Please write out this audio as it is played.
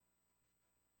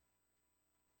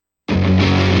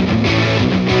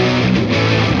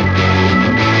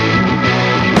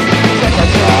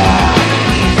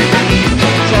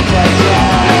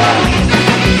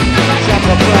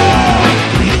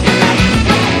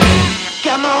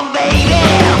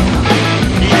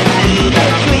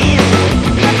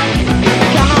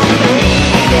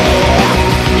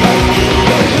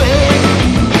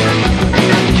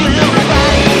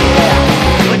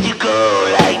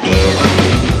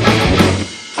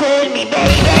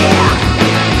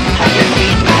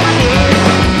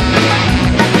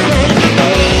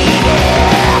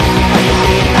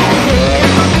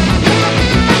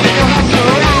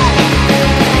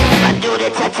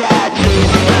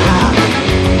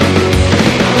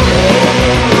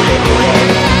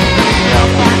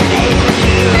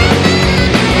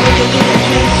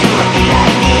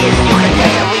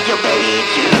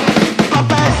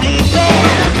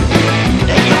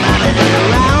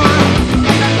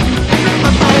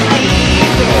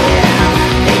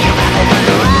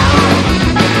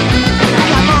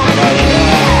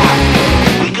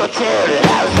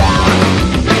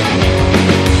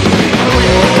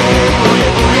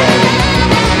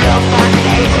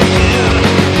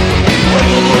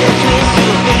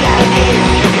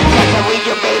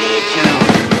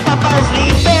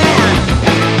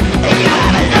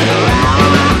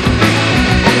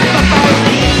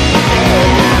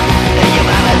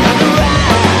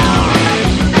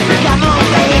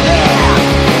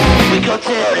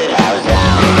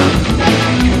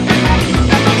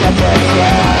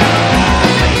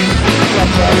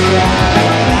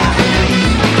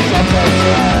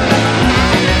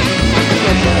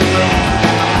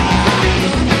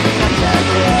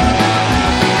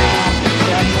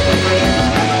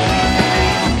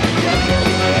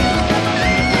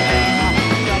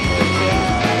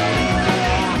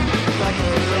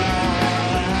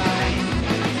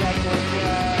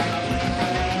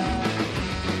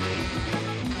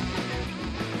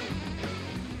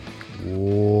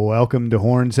welcome to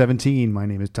Horn 17. My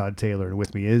name is Todd Taylor, and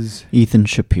with me is Ethan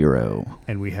Shapiro.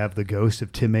 And we have the ghost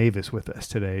of Tim Avis with us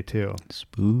today, too.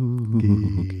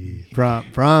 Spooky.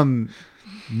 From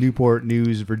Newport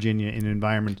News, Virginia, in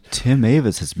environment. Tim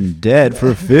Avis has been dead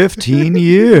for 15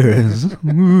 years.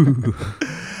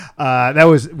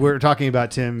 We're talking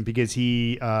about Tim because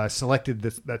he selected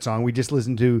that song. We just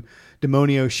listened to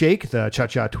Demonio Shake, the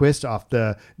cha-cha twist off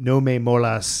the No Me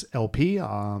Molas LP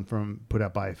put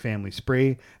out by Family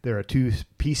Spree. They're a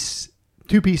two-piece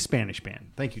Spanish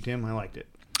band. Thank you, Tim. I liked it.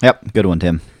 Yep, good one,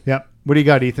 Tim. Yep. What do you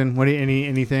got, Ethan?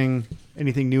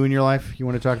 Anything new in your life you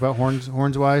want to talk about horns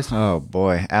wise? Oh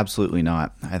boy, absolutely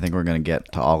not. I think we're going to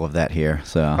get to all of that here.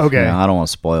 So okay, I don't want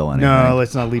to spoil anything. No,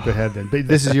 let's not leap ahead then. But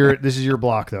this is your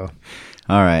block though.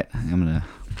 All right,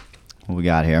 what we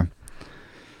got here?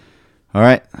 All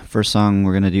right, first song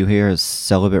we're gonna do here is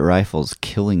Celibate Rifles,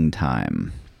 "Killing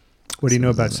Time." What do you know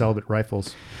about Celibate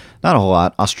Rifles? Not a whole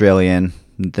lot. Australian.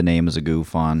 The name is a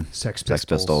goof on Sex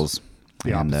Pistols.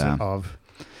 The and, opposite of.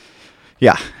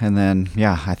 Yeah, and then,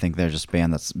 I think they're just a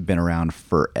band that's been around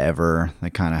forever. They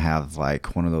kind of have,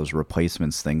 like, one of those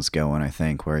replacements things going, I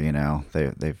think, where,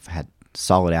 they've had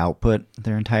solid output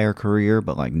their entire career,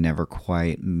 but, like, never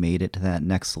quite made it to that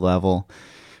next level.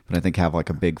 But I think have,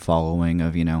 like, a big following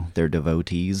of, their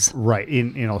devotees. Right,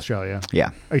 in Australia.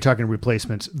 Yeah. Are you talking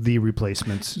replacements, the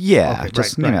replacements? Yeah, okay,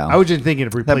 just, right. I was just thinking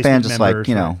of replacement that band just, members.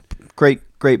 Like,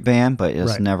 great band, but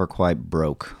just never quite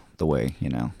broke the way,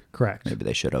 Correct. Maybe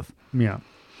they should have. Yeah.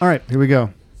 All right, here we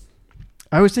go.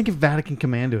 I was thinking Vatican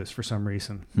Commandos for some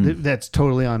reason. That's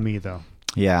totally on me, though.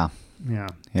 Yeah. Yeah.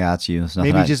 Yeah, that's you.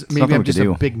 Maybe I'm just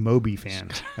a big Moby fan.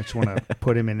 I just want to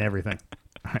put him in everything.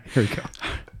 All right, here we go.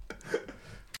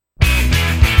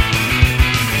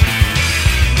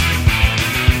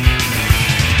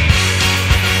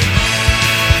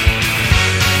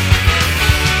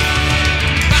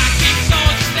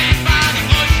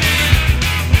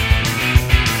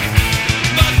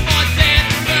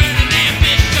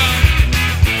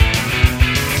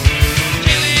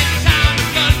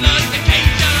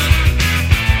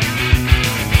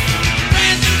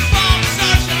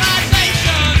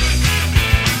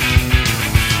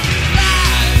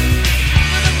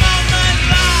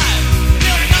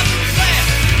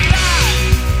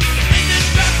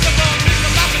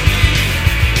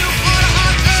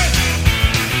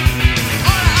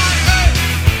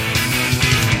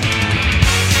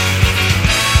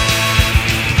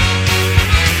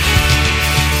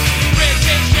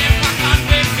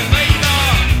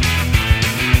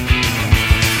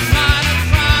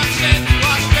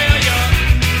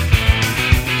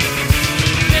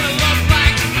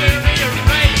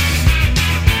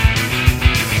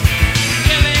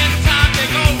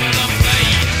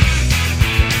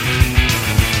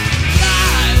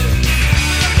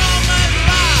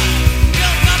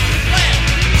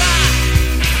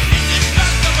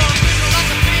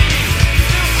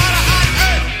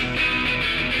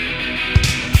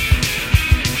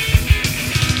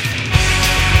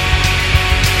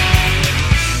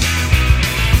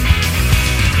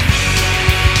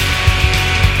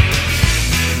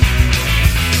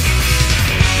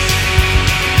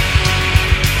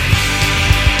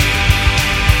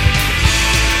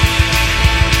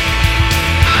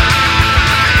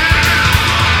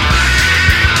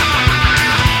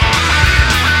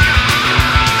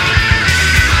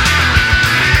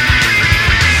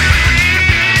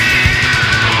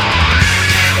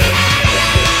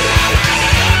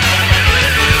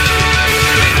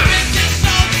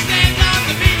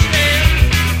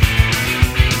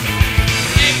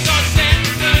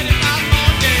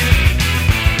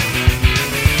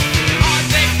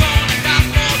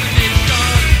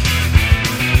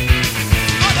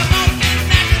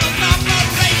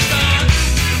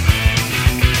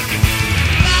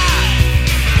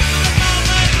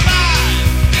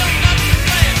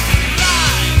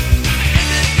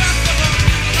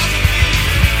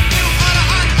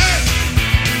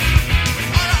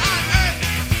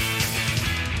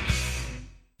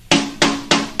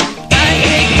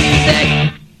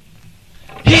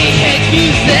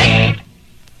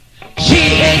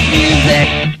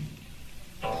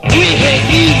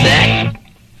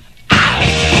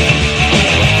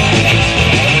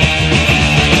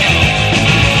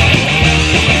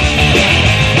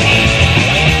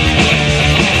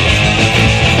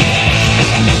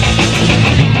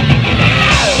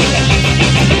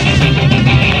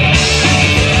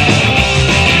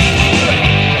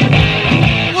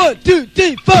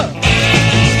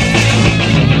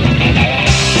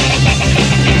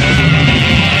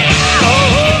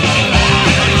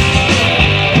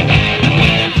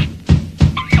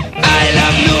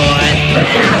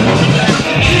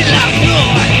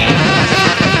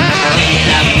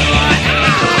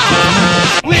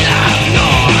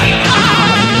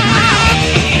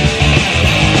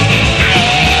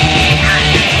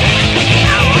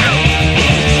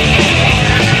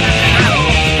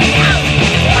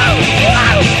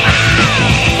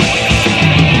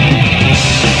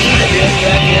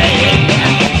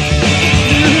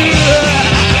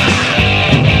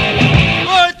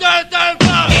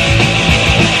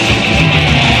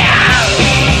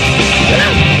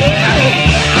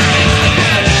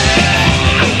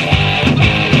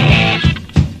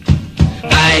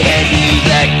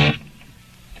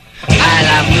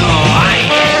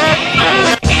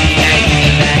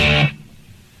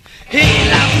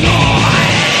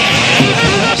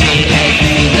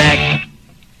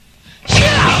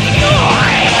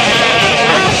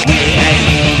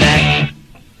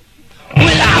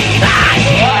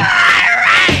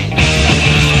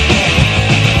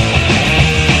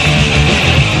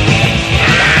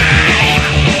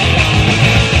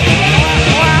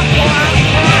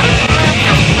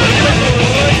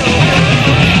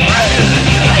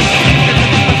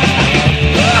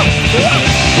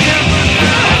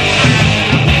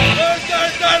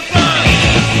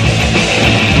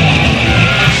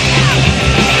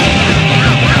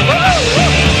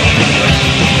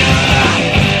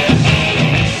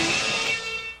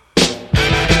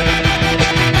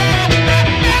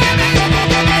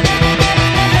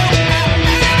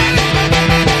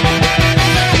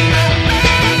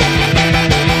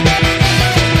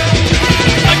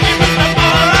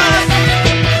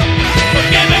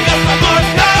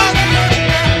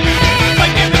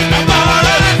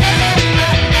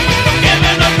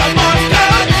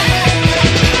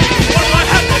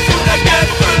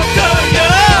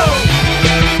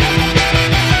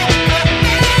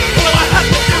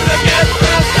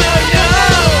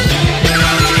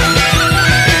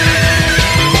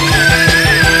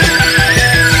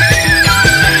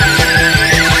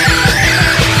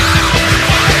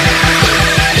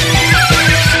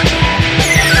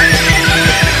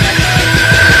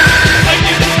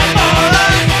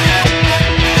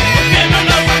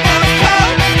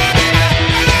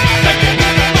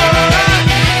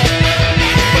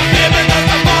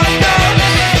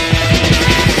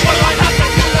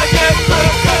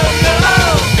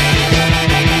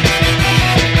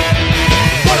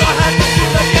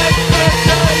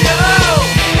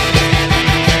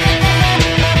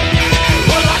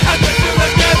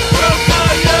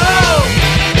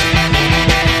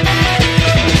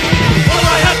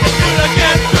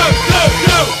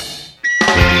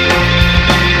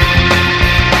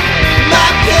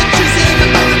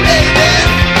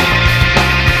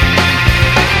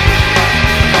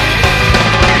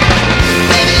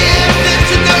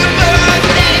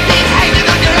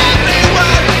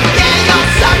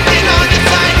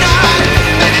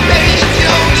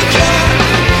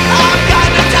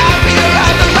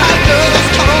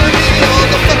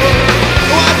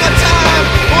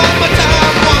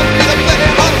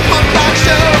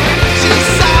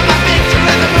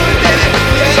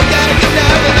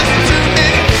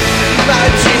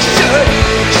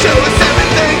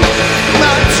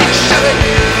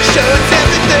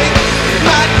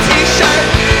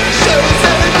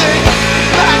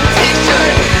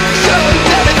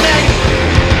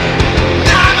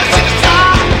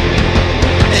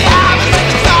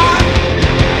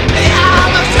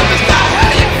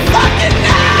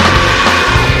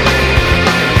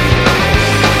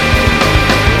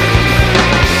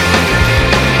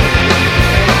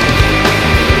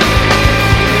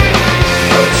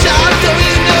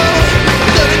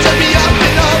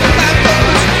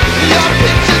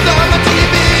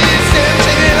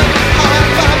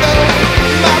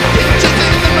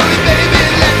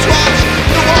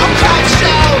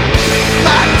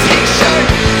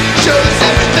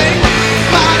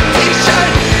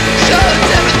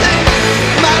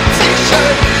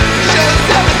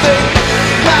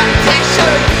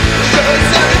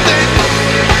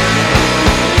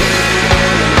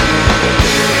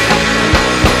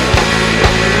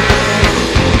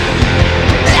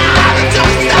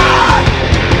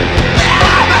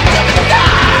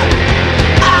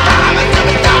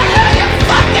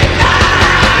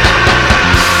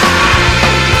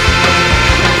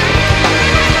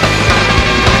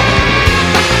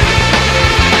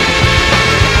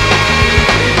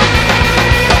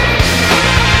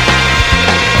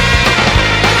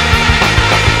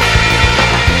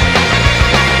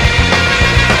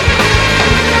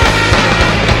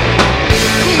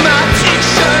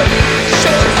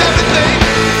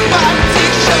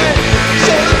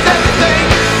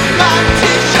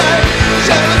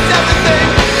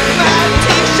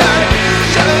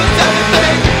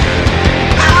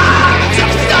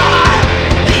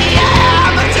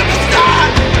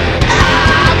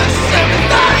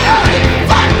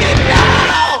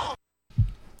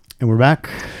 And we're back.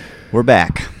 We're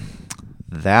back.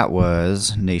 That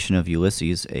was Nation of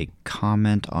Ulysses, a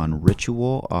comment on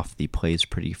Ritual off the Plays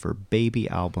Pretty for Baby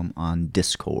album on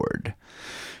Discord.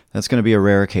 That's going to be a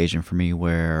rare occasion for me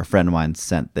where a friend of mine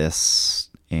sent this,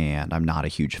 and I'm not a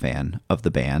huge fan of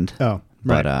the band. Oh,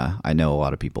 right. But I know a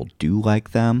lot of people do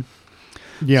like them.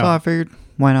 Yeah. So I figured,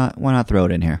 why not throw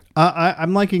it in here?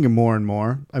 I'm liking it more and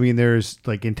more. I mean, there's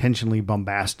like intentionally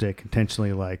bombastic,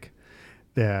 intentionally like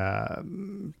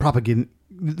propaganda.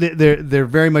 They're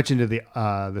very much into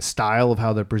the style of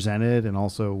how they're presented and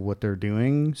also what they're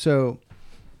doing. So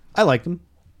I like them.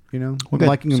 You know, I'm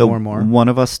liking them more and more. One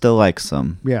of us still likes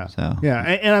them. Yeah. So. Yeah.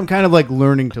 And I'm kind of like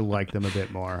learning to like them a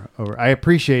bit more. I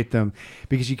appreciate them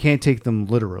because you can't take them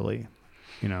literally.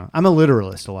 You know, I'm a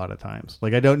literalist a lot of times.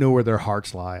 Like, I don't know where their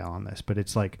hearts lie on this, but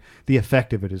it's like the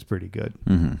effect of it is pretty good.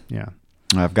 Mm-hmm. Yeah.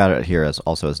 I've got it here as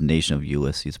Nation of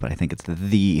Ulysses, but I think it's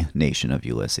the Nation of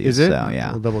Ulysses. Is it? So,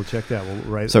 yeah. We'll double check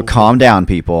that. So calm down,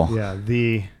 people. Yeah.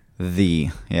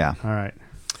 Yeah. All right.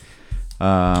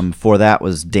 For that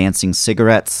was Dancing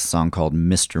Cigarettes, a song called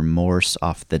Mr. Morse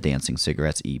off the Dancing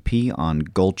Cigarettes EP on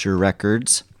Gulcher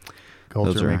Records.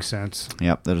 Gulcher makes sense.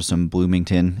 Yep, those are some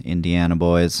Bloomington, Indiana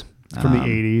boys. From the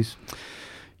 80s.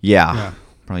 Yeah.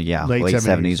 Probably, late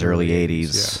 70s, early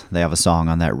 80s. Yeah. They have a song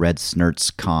on that Red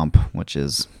Snurts comp, which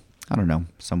is, I don't know,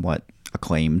 somewhat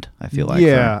acclaimed, I feel like.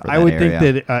 Yeah, for I would area.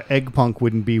 think that Egg Punk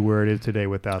wouldn't be where it is today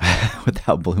without that.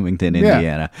 Without Bloomington,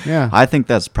 Indiana. Yeah. I think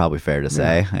that's probably fair to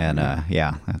say. And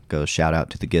that goes shout out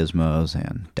to the Gizmos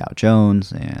and Dow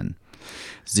Jones and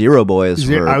Zero Boys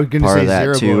were part of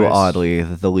that too. Boys. Oddly,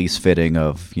 the least fitting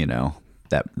of, you know,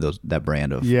 that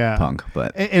brand of punk.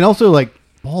 But and also like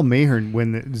Paul Mahern,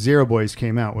 when the Zero Boys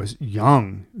came out, was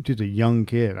young, just a young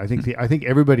kid. I think I think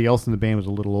everybody else in the band was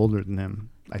a little older than him.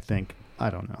 I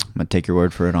don't know. I'm gonna take your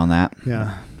word for it on that.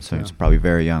 Yeah. So he was probably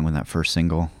very young when that first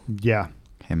single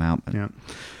came out. Yeah.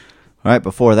 All right,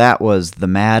 before that was The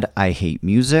Mad I Hate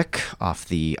Music off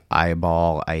the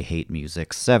Eyeball I Hate Music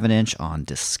 7-inch on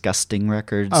Disgusting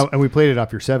Records. Oh, and we played it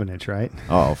off your 7-inch, right?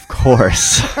 Oh, of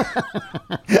course.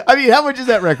 I mean, how much is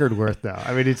that record worth, though?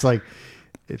 I mean, it's like...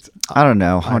 I don't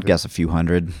know. I would guess a few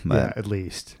hundred. But yeah, at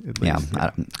least. Yeah,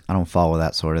 I don't follow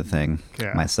that sort of thing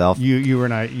myself. You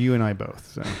and I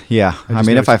both. So. Yeah, I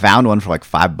mean, if I found one for like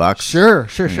 $5, sure.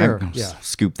 Yeah,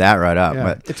 scoop that right up. Yeah,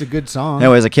 but it's a good song.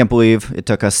 Anyways, I can't believe it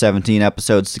took us 17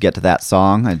 episodes to get to that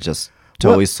song. I just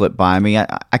totally slipped by me. I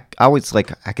always I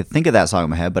could think of that song in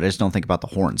my head, but I just don't think about the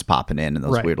horns popping in and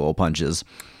those weird little punches.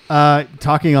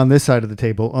 Talking on this side of the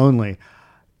table only,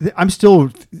 I'm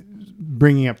still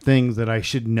bringing up things that I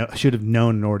should have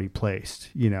known and already placed,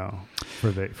 you know, for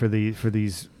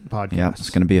these podcasts. Yeah, it's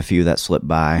going to be a few that slip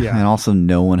by, and also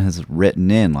no one has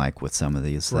written in like with some of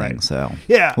these things. So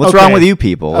what's wrong with you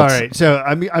people? All right, so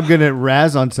I'm going to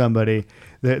razz on somebody.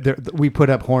 We put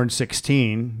up Horn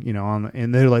 16, you know,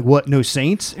 and they're like, "What? No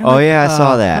Saints?" Oh yeah, I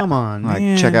saw that. Come on,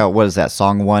 man. Check out, what is that,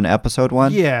 song 1, episode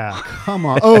 1? Yeah, come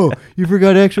on. Oh, you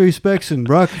forgot X-Ray Specs and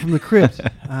Rocket from the Crypt.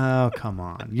 Oh, come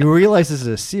on. You realize this is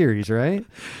a series, right?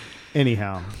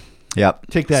 Anyhow. Yep.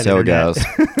 Take that. So internet. It goes.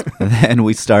 And then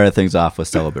we started things off with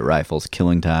Celibate Rifles,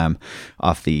 Killing Time,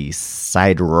 off the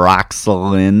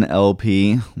Sideroxylin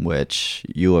LP, which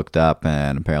you looked up,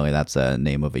 and apparently that's the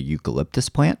name of a eucalyptus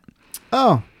plant.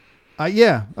 Oh,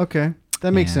 yeah. Okay,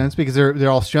 that makes sense because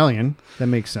they're Australian. That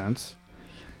makes sense.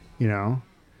 You know,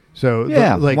 so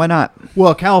why not?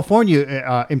 Well,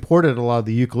 California imported a lot of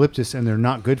the eucalyptus, and they're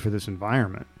not good for this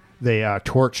environment. They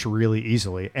torch really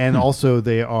easily, and also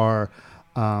they are.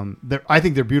 I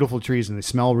think they're beautiful trees, and they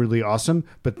smell really awesome.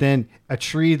 But then a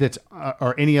tree that's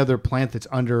or any other plant that's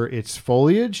under its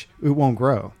foliage, it won't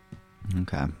grow.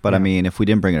 Okay, but I mean, if we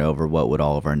didn't bring it over, what would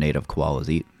all of our native koalas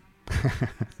eat?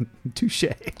 Touche.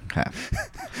 Okay.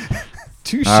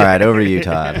 Touche. All right, over to you,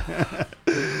 Todd.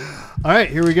 All right,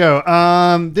 here we go.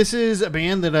 This is a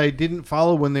band that I didn't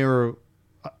follow when they were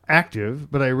active,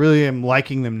 but I really am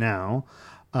liking them now.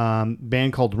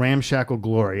 Band called Ramshackle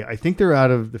Glory. I think they're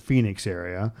out of the Phoenix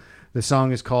area. The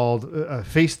song is called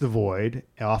Face the Void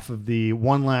off of the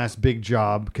One Last Big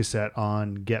Job cassette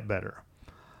on Get Better.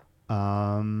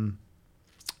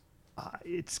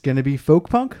 It's going to be folk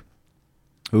punk.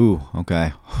 Ooh,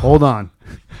 okay. Hold on.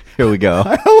 Here we go.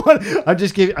 I'm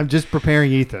just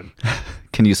preparing Ethan.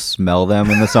 Can you smell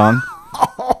them in the song?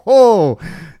 Oh,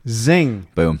 zing.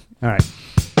 Boom. All right.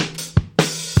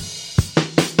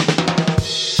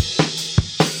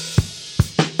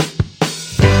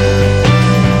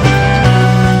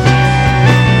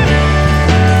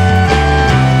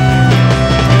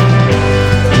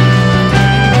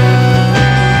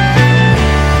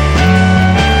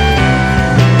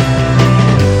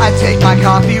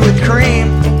 Coffee with cream.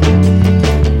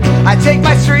 I take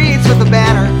my streets with a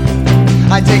banner.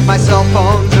 I take my cell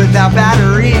phones without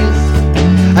batteries.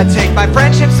 I take my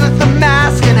friendships with a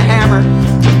mask and a hammer.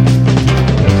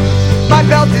 My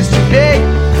belt is too big,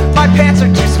 my pants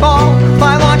are too small,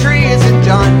 my laundry isn't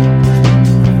done.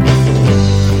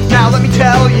 Now let me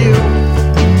tell you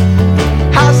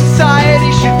how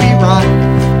society should be run.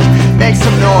 Make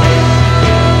some noise,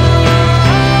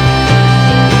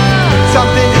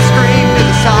 something to scream to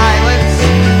the silence.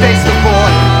 Face the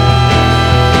void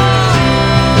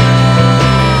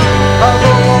of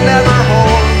a will never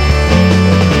hold.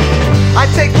 I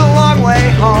take the long way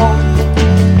home,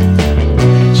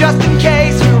 just in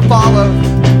case we were followed.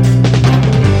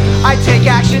 I take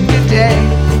action today,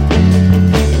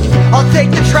 I'll take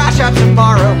the trash out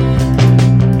tomorrow.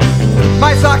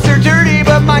 My socks are dirty,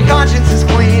 but my conscience is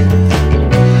clean.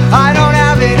 I don't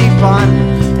have any fun.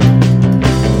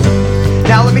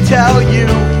 Now let me tell you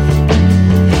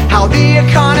how the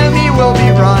economy will be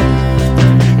run.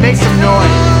 Make some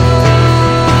noise,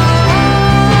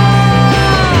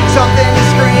 something to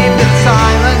scream in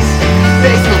silence.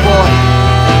 Face the void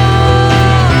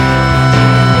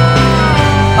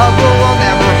of what will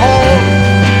never hold.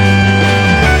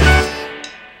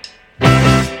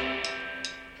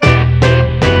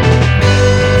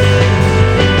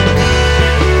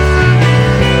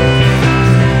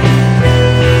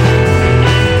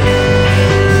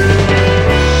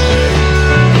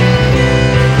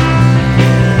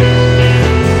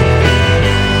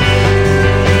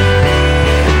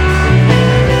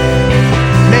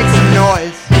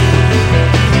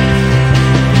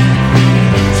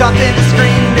 Something to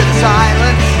scream to the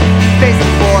silence. Face the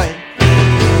void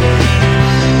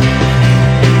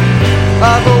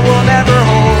of what will never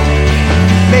hold.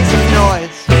 Make some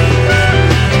noise,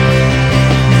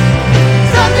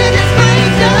 something to scream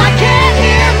till I can't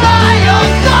hear my own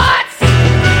thoughts,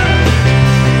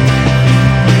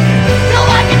 till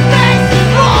I can face the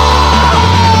void,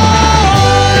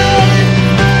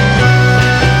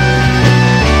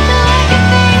 till I can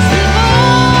face the void.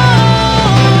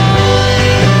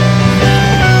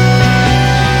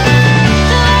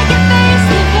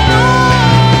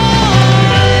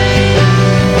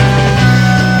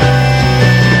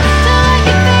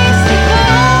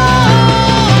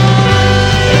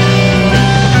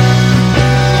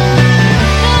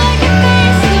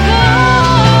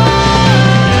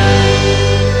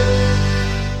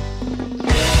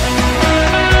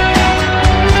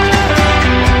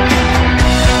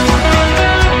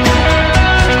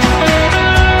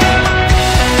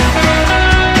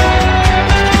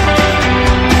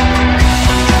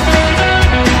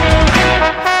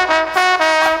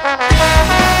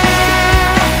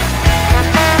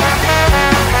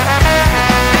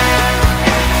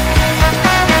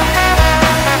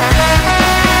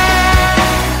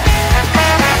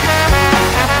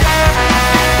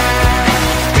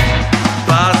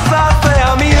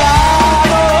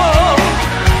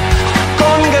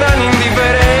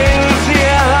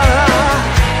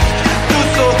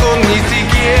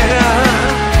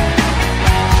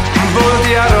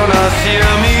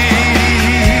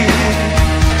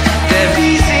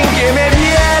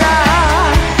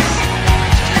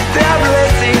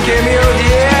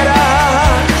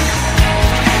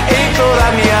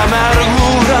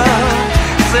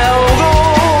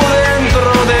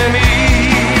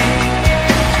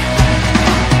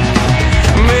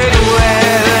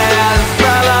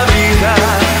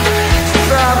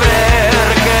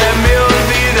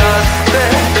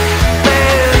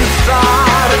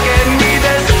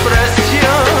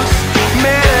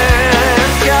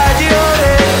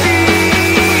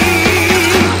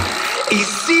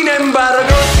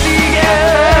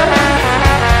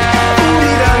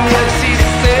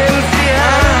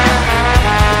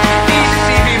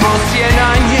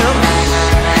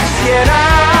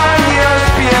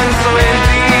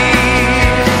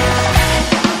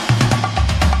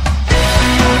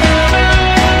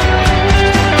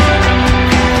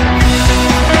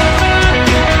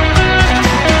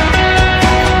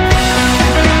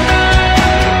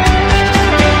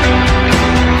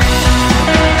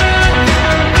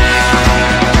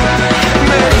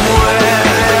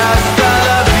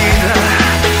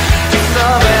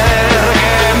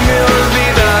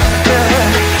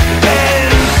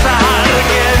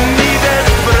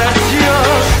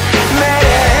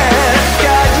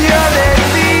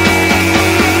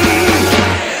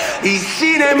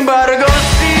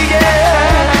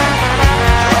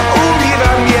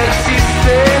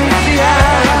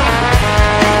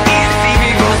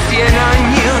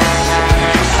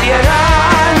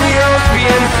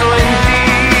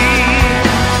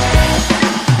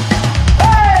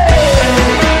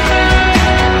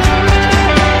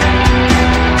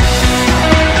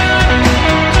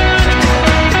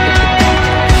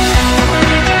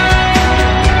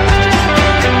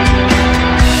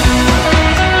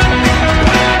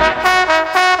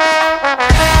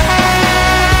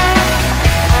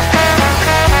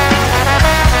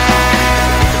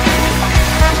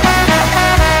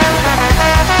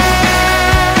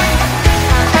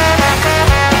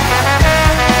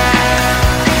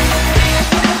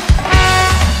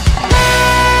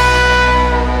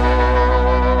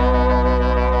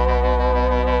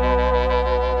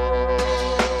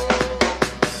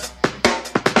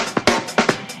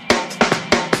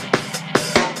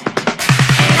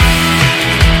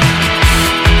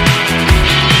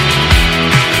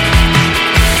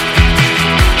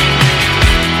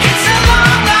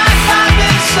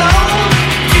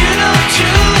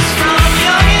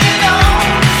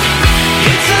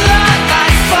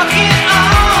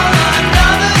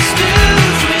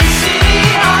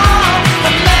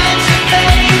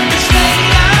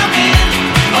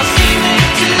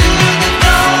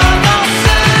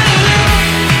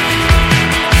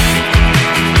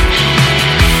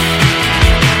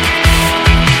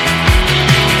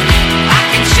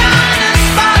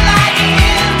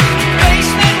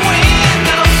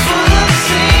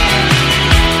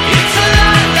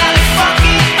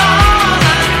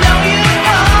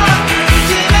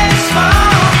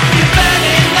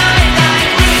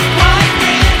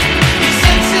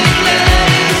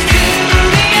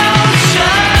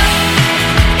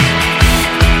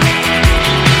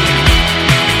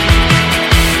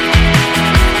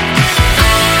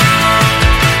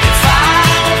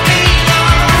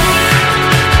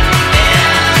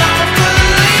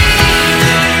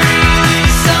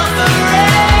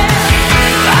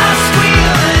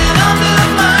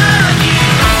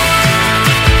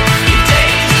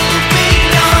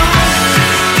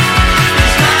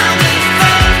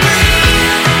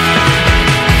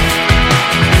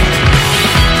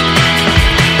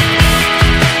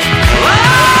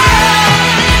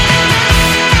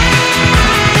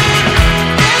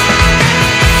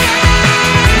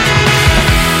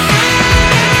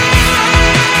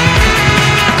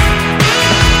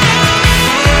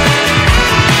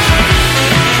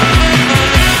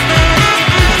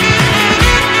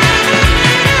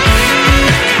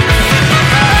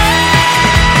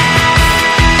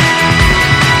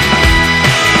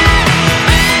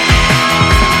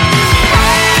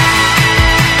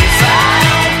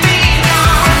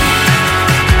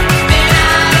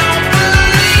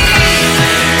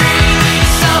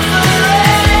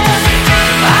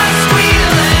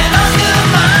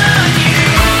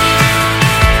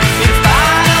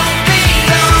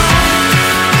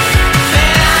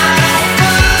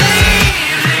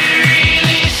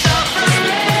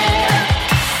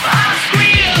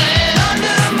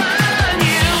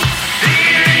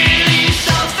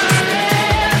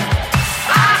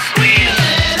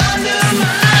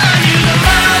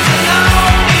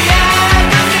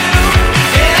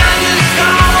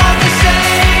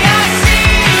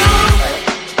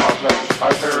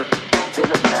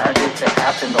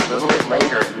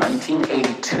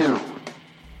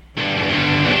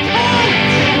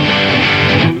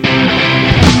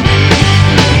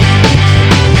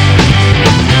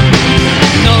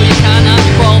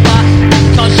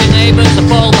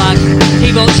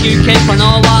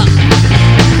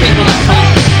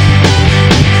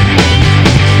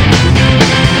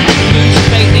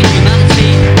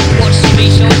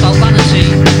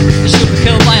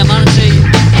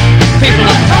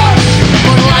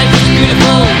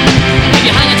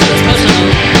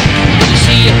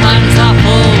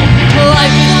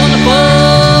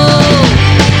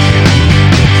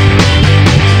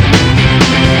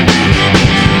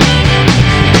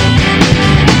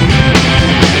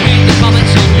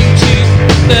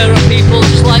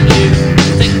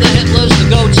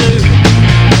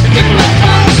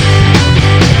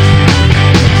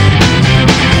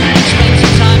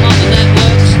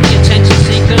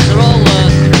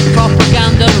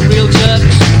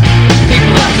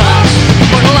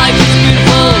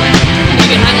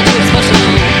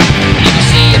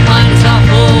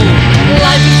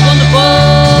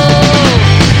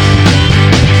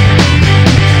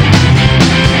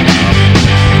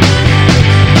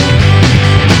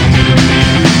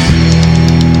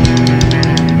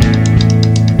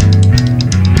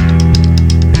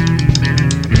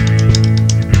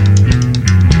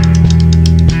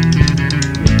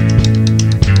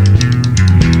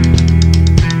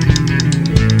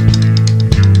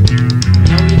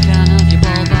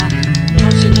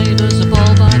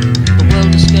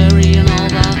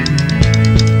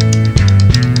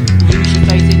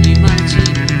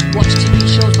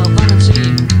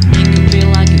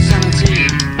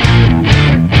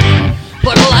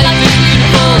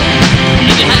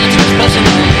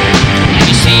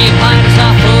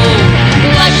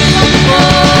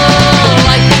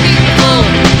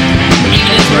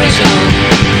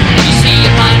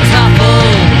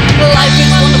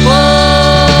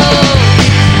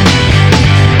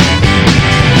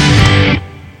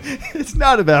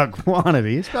 not about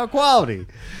quantity; it's about quality.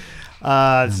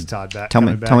 This is Todd back. Tell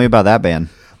me about that band.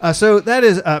 So that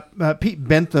is Pete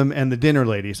Bentham and the Dinner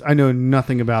Ladies. I know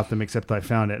nothing about them except I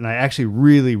found it, and I actually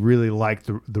really, really like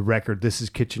the record. This is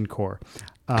Kitchen Core.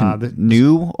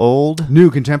 New, old?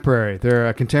 New, contemporary. They're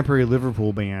a contemporary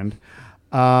Liverpool band.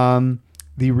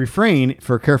 The refrain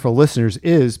for careful listeners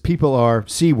is people are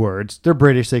C words. They're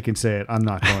British. They can say it. I'm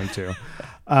not going to.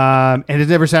 And it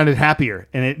never sounded happier,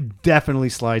 and it definitely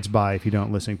slides by if you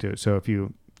don't listen to it. So if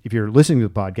you're listening to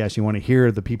the podcast, you want to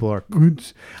hear the people are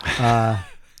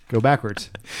go backwards.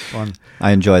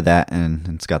 I enjoyed that, and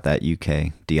it's got that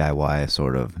UK DIY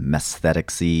sort of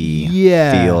aestheticsy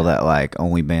feel that like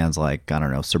only bands like, I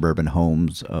don't know, Suburban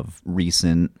Homes of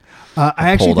recent I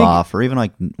actually pulled think off, or even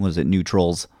like, was it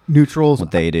Neutrals?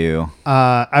 What they do.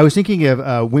 I was thinking of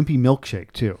Wimpy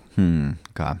Milkshake too.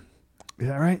 God. Is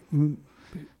that right?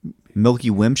 Milky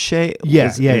Wimp Shake?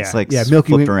 It's like Milky flipped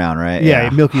Wimp, around, right? Yeah,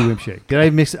 Milky Wimp Shake. Did I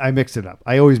mix it? I mixed it up.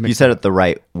 I always mix it up. You said it the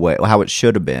right way, how it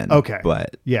should have been. Okay.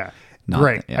 But yeah. Not,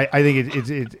 Great. yeah. I think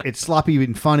it's sloppy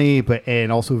and funny,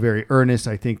 and also very earnest.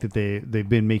 I think that they've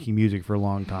been making music for a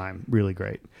long time. Really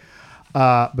great.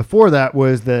 Before that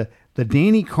was the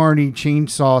Danny Carney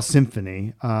Chainsaw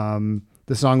Symphony.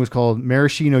 The song was called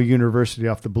Maraschino University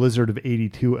off the Blizzard of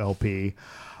 '82 LP.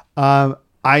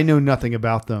 I know nothing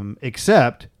about them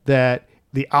except that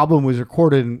the album was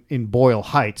recorded in Boyle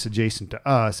Heights, adjacent to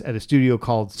us, at a studio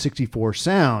called 64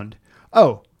 Sound.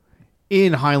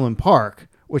 In Highland Park,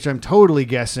 which I'm totally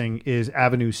guessing is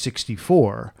Avenue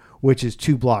 64, which is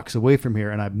 2 blocks away from here,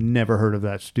 and I've never heard of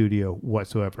that studio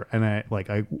whatsoever. And I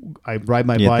ride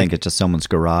my bike. You think it's just someone's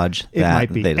garage that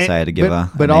might be. they decided to give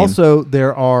a But name? also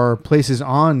there are places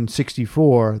on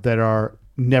 64 that are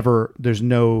there's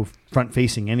no front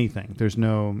facing anything. There's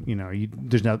no,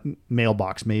 there's no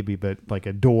mailbox maybe, but like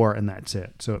a door and that's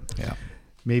it. So yeah.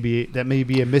 Maybe that may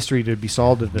be a mystery to be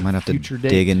solved at a Might have future to date.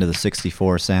 dig into the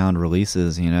 64 Sound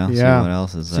releases, see what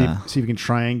else is. See if we can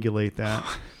triangulate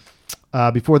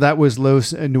that. Before that was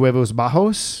Los Nuevos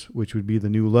Bajos, which would be the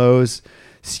new Los.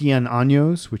 Cien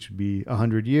Años, which would be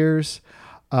 100 years.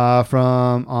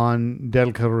 From on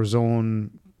Del Corazon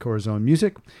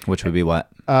Music. Which would be what?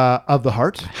 Of the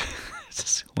Heart.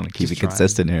 Just want to keep it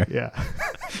consistent here. Yeah,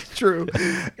 true.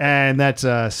 And that's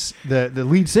the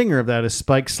lead singer of that is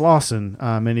Spike Slauson.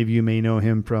 Many of you may know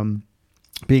him from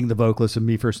being the vocalist of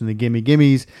Me First and the Gimme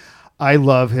Gimmes. I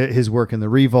love his work in the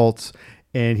Revolts,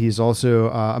 and he's also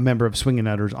a member of Swingin'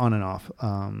 Utters on and off.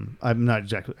 I'm not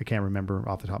exactly, I can't remember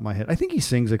off the top of my head. I think he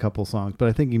sings a couple songs, but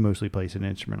I think he mostly plays an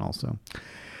instrument also.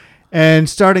 And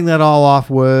starting that all off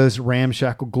was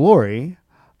Ramshackle Glory.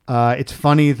 It's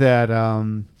funny that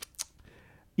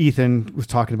Ethan was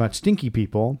talking about stinky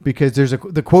people because there's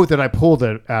the quote that I pulled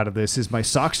out of this is, "My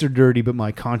socks are dirty, but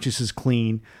my conscience is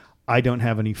clean. I don't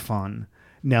have any fun.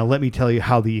 Now let me tell you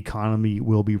how the economy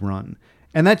will be run."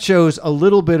 And that shows a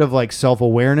little bit of like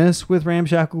self-awareness with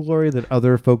Ramshackle Glory that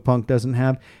other folk punk doesn't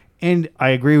have. And I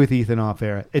agree with Ethan off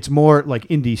air. It's more like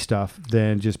indie stuff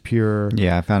than just pure.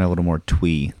 Yeah, I found it a little more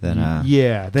twee than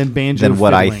than banjo than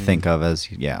what fiddling. I think of as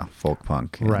folk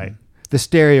punk. Right. The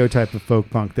stereotype of folk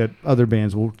punk that other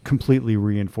bands will completely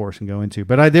reinforce and go into.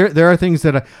 But there are things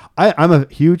that I'm a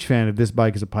huge fan of. This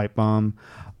Bike is a Pipe Bomb.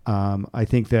 I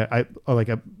think that I like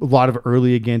a lot of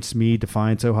early Against Me,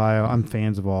 Defiance, Ohio. I'm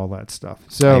fans of all that stuff.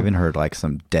 So I even heard like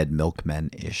some Dead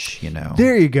Milkmen-ish,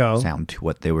 There you go. sound to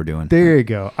what they were doing. There you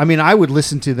go. I mean, I would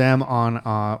listen to them on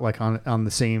on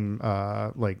the same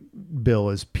bill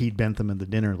as Pete Bentham and the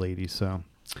Dinner Ladies. So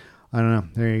I don't know.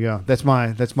 There you go. That's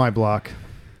my block.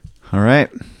 All right.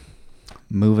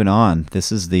 Moving on.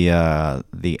 This is the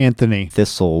Anthony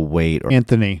Thistlethwaite or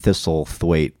Anthony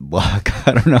Thistlethwaite block.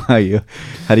 I don't know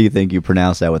how do you think you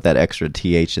pronounce that with that extra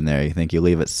TH in there? You think you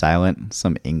leave it silent?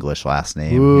 Some English last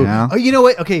name, Ooh. you know? Oh, you know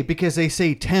what? Okay, because they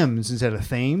say Thames instead of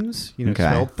Thames,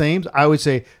 spelled Thames. I would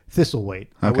say Thistlethwaite.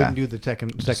 I wouldn't do the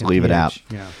second leave it TH. out.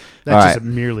 Yeah. That's just right.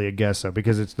 merely a guess, though,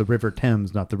 because it's the River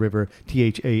Thames, not the River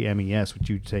Thames, which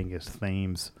you'd think is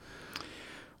Thames.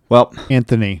 Well,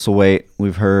 Anthony. So wait,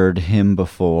 we've heard him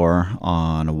before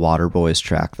on a Waterboys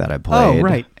track that I played. Oh,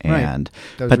 right. And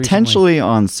That was potentially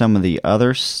on some of the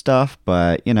other stuff,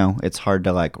 but, it's hard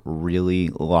to, like, really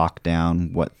lock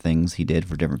down what things he did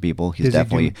for different people. He's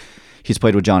he's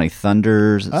played with Johnny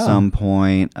Thunders at some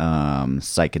point,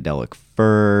 Psychedelic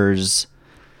Furs.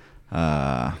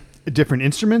 Different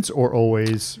instruments or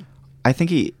always? I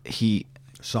think he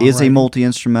is a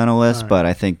multi-instrumentalist, but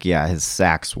I think, his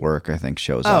sax work,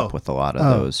 shows up with a lot of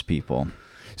those people.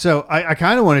 So I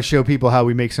kind of want to show people how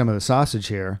we make some of the sausage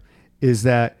here, is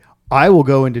that I will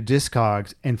go into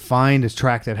Discogs and find a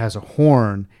track that has a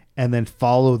horn and then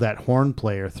follow that horn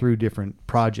player through different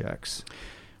projects.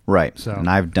 Right. So- And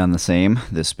I've done the same,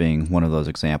 this being one of those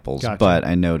examples. Gotcha. But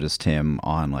I noticed him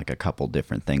on like a couple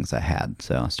different things I had.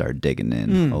 So I started digging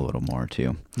in a little more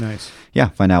too. Nice. Yeah,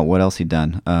 find out what else he'd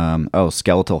done.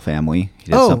 Skeletal Family.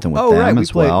 He did something with them right.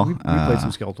 as well. We played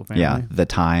some Skeletal Family. Yeah, The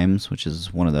Times, which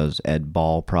is one of those Ed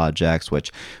Ball projects,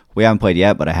 which we haven't played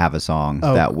yet, but I have a song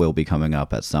that will be coming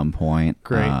up at some point.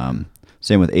 Great.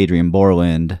 Same with Adrian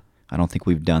Borland. I don't think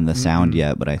we've done the sound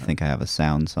yet, but I think I have a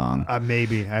sound song.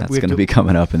 Maybe. That's going to be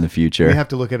coming up in the future. We have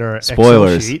to look at our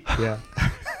Spoilers. Excel sheet. Yeah.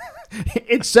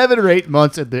 It's 7 or 8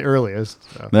 months at the earliest.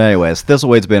 So. But anyways,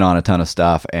 Thistlewaite's been on a ton of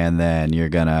stuff, and then you're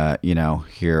gonna,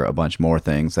 hear a bunch more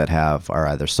things that are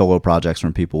either solo projects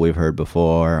from people we've heard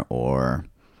before, or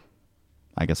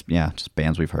I guess, just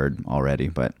bands we've heard already.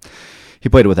 But he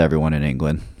played with everyone in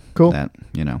England. Cool. That,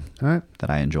 All right. that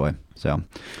I enjoy. So,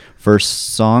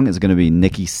 first song is going to be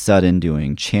Nikki Sudden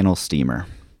doing Channel Steamer.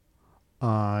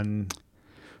 On.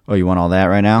 Oh, you want all that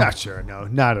right now? Not sure. No,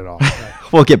 not at all.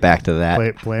 We'll get back to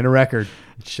that. Playing a record.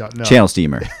 Shutting up. Channel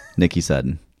Steamer, Nikki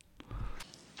Sudden.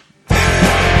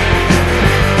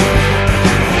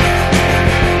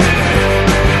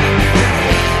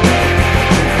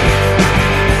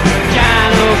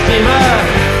 Channel steamer,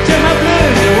 till my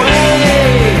blues away.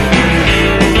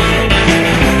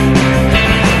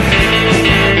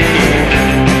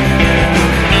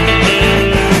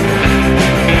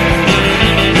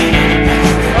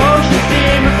 Ocean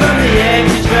steamer from the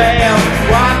exit trail,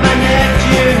 wipe my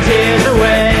Neptune tears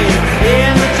away.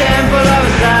 In the temple of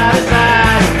a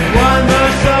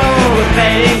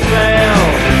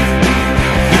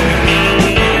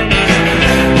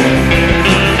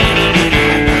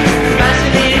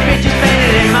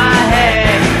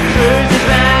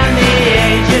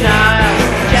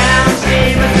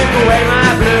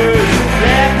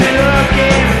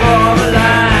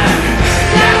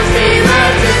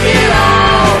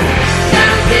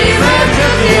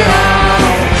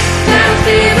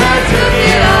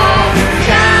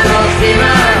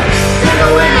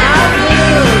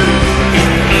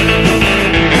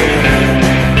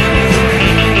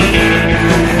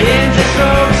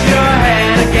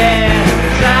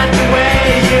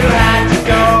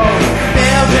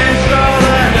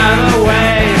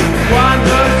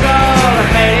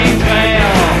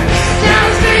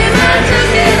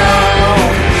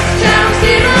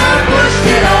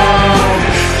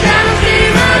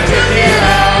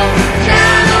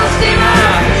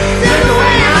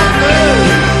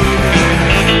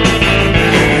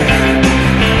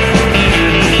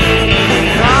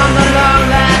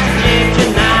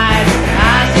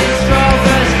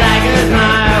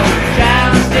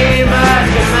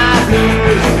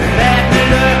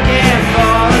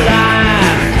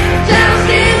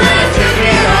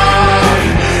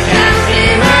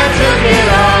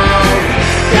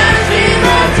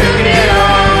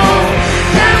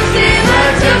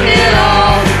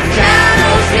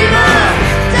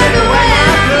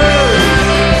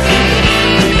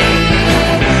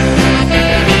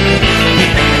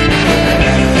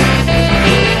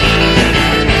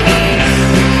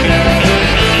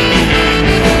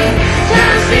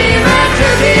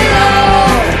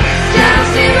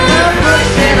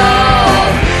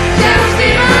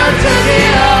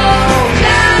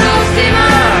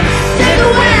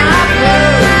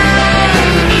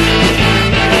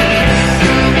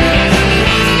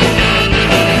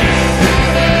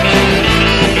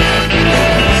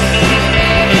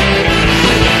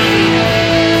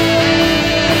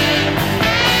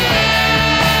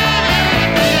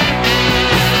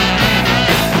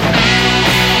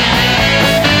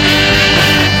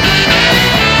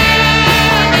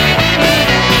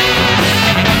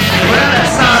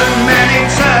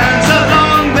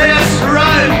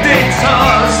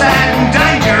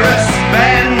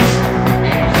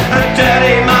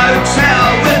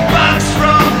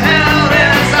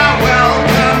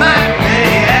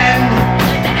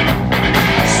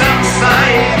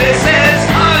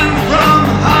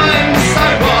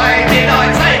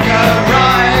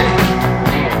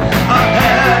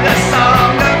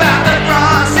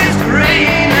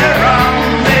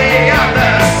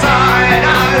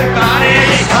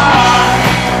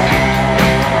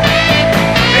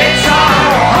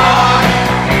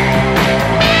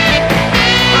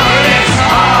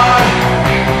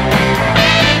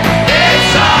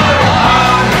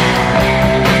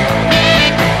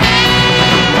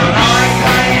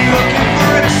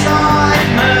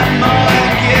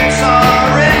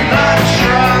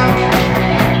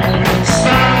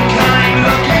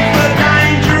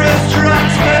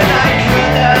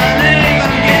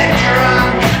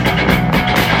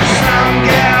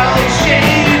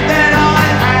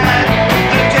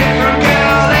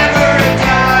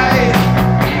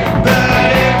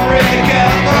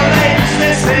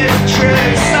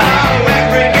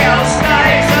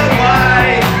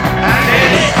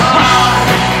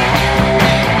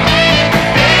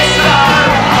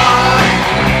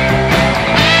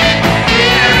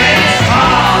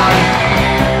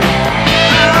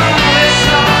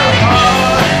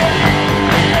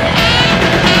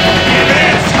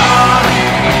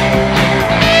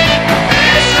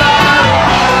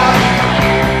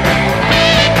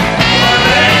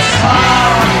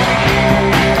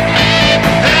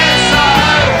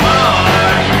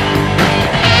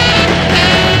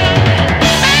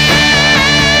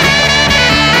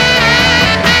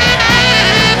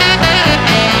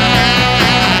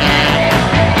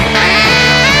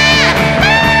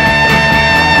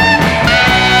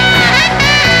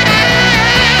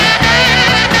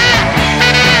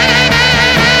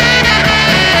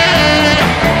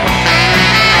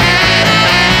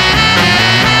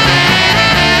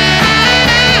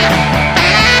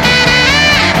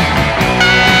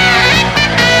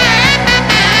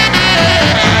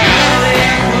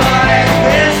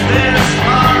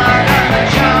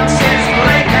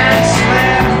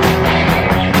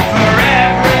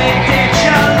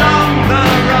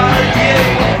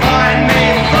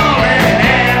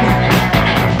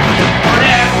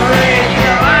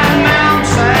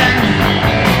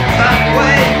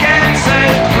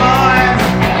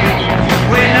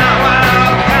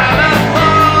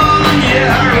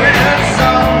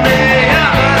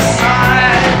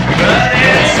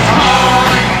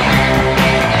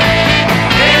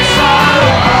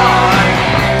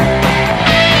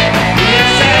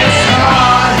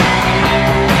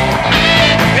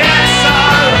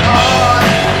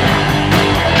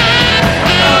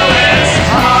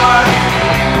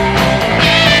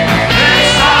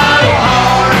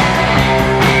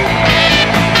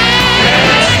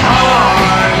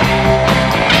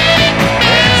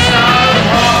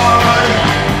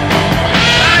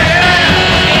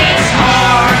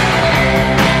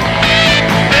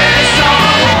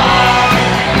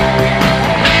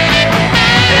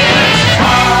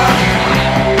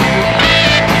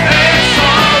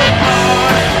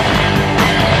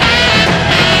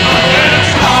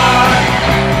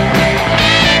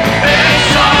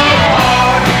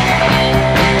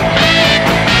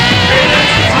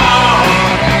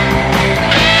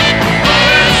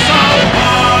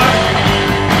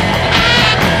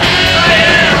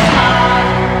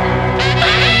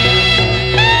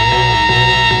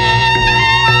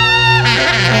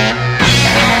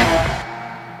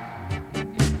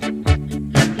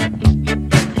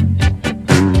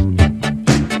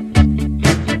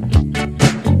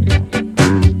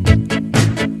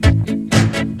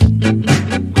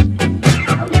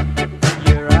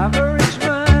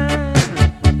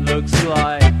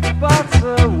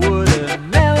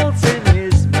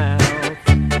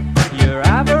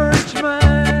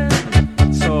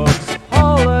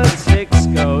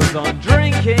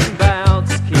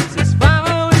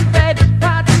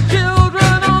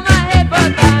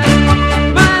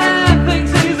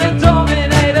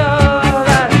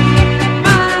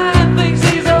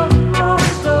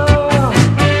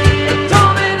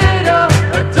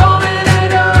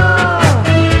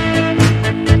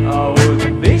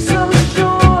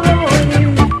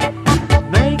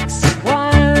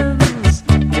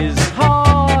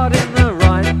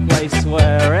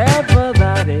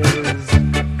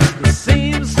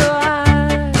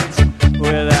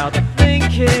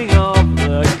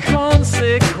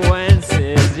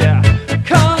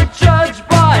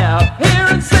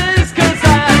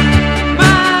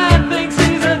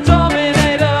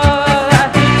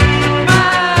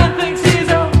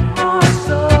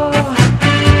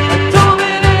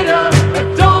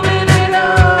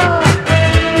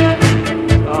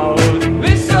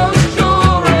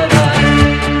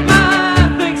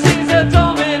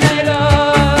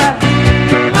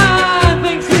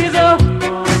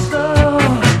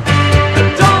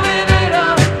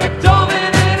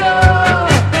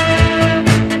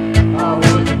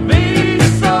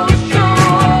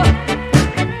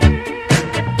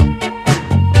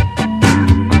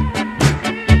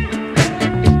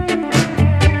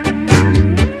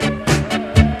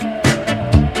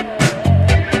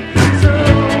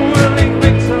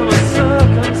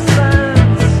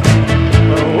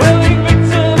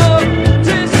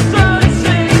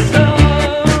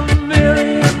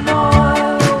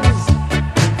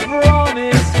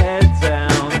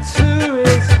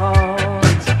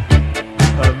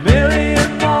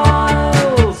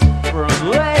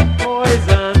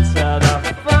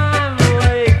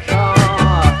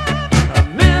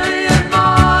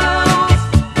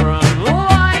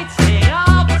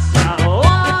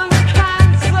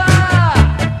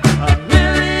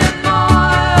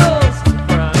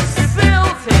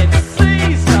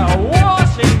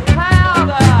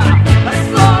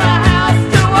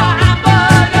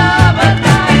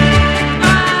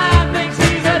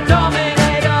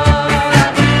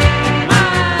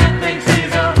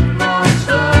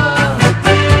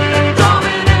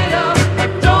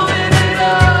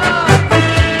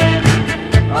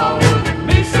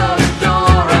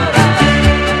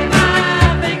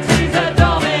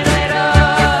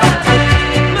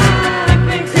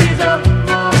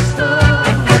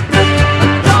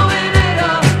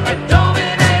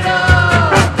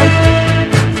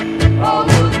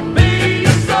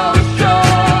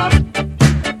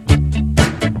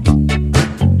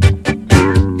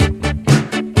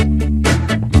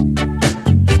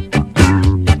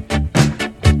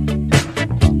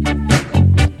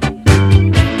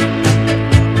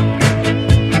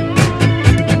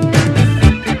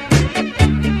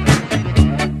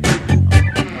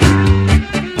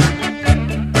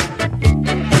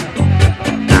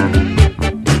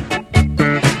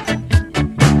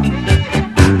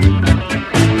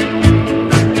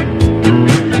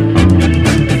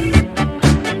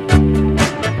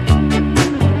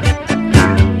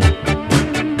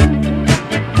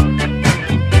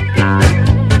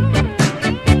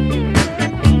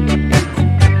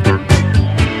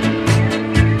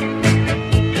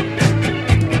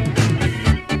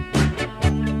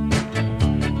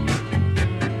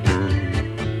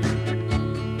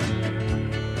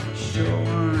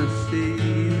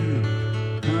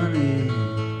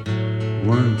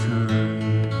one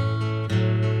time.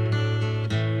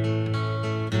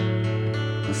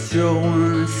 I sure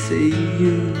wanna see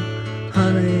you,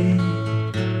 honey,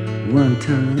 one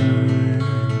time.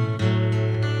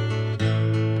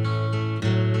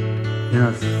 And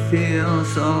I feel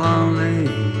so lonely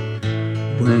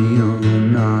when you're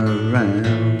not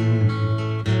around.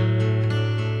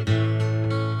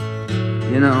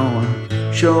 You know,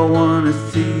 I sure wanna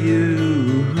see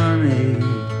you, honey,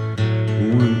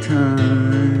 one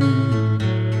time.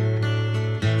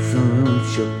 So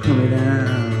don't you put me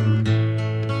down.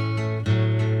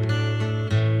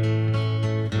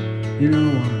 You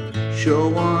know, I sure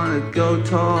wanna go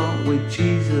talk with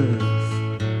Jesus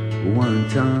one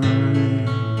time.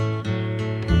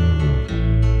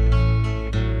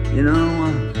 You know,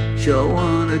 I sure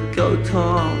wanna go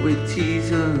talk with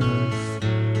Jesus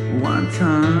one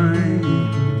time.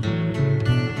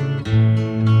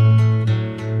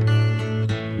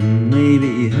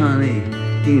 Maybe, honey,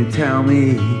 you can tell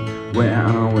me where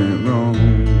I went wrong.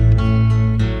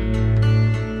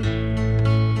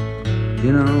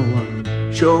 You know,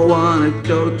 I sure wanna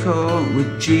go talk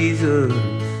with Jesus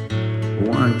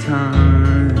one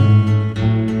time.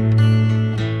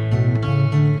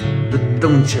 But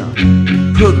don't you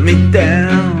put me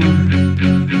down.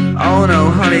 Oh no,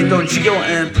 honey, don't you go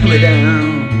and put me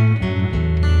down.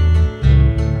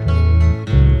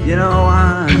 You know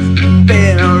I've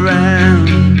been around.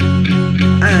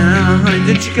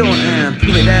 Honey, don't you go and put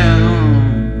me down.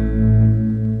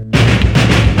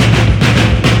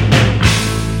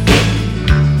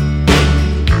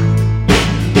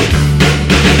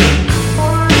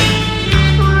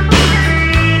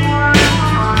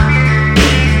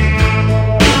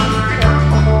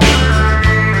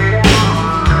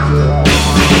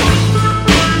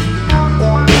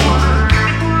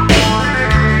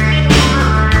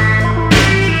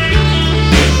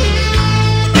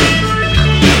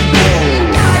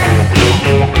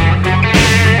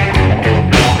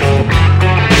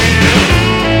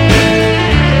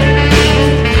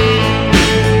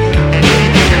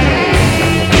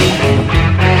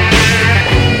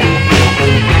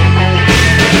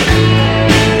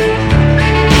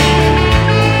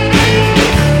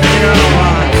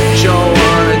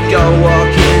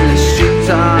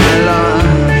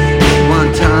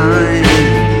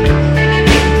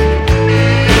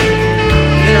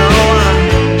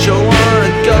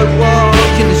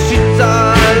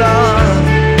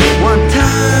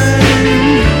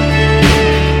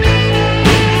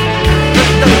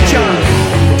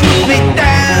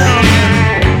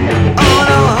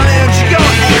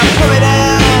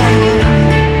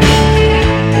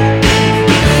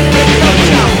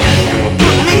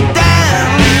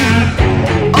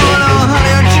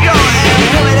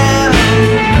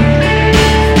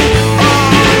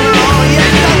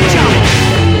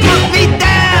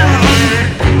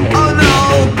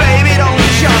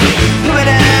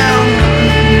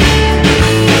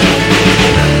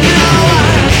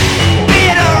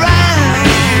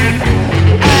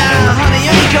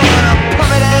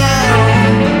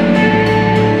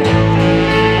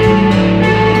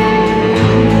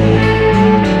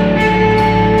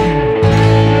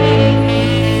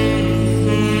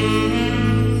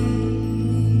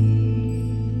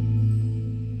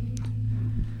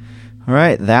 All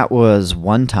right, that was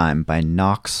One Time by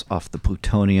Knox off the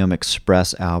Plutonium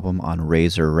Express album on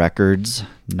Razor Records.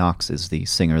 Knox is the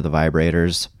singer of the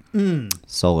Vibrators.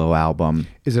 Solo album.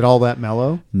 Is it all that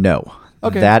mellow? No.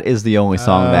 Okay. That is the only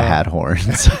song that had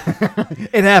horns.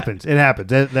 It happens. It happens.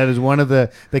 That is one of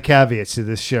the caveats to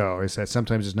this show, is that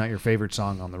sometimes it's not your favorite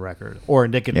song on the record or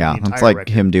indicative Yeah, of the entire it's like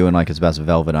record. him doing like his best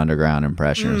Velvet Underground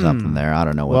impression or something there. I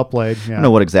don't know what. Well played. I Yeah. don't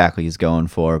know what exactly he's going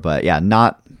for, but yeah,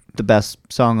 not the best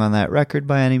song on that record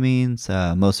by any means.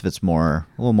 Most of it's a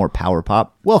little more power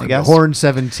pop. Welcome I to guess. Horn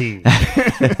 17.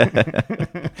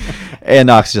 And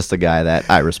Knox just a guy that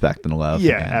I respect and love.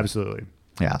 Yeah, And, absolutely.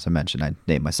 yeah, as I mentioned, I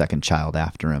named my second child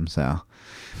after him, so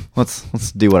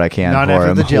let's do what I can Not for after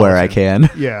him the where I gelatin.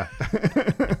 can. Yeah.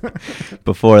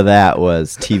 Before that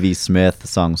was TV Smith. The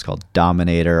song was called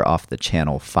Dominator off the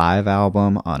Channel 5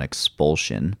 album on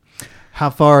Expulsion. How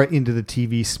far into the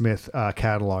TV Smith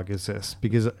catalog is this?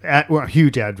 Because we're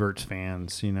huge adverts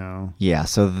fans, you know. Yeah,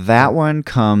 so that one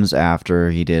comes after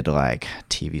he did like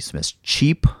TV Smith's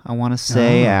Cheap, I want to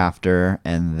say, after,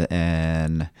 and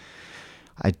then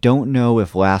I don't know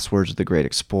if Last Words of the Great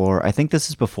Explorer. I think this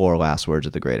is before Last Words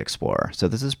of the Great Explorer. So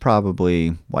this is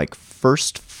probably like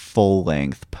first full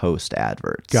length post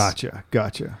adverts. Gotcha.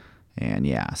 And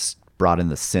yeah, brought in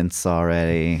the synths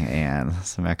already and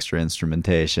some extra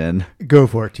instrumentation. Go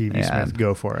for it, TV Yeah. Smith.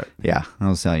 Go for it. Yeah, I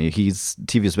was telling you,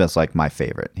 TV Smith's like my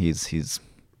favorite. He's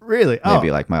Really?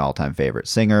 maybe like my all-time favorite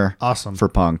singer. Awesome. For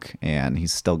punk, and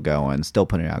he's still going, still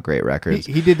putting out great records.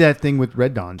 He did that thing with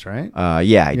Red Dawns, right? Yeah, he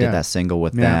Yeah. did that single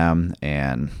with Yeah. them,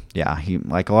 and yeah, he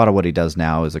like a lot of what he does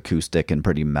now is acoustic and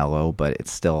pretty mellow, but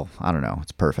it's still, I don't know,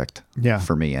 it's perfect. Yeah.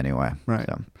 For me anyway. Right.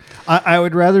 So, I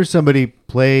would rather somebody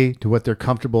play to what they're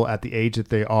comfortable at the age that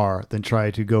they are than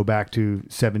try to go back to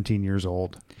 17 years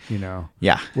old, you know,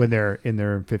 yeah. when they're in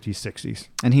their 50s, 60s.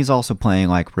 And he's also playing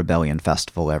like Rebellion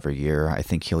Festival every year. I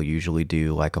think he'll usually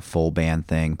do like a full band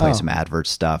thing, play some advert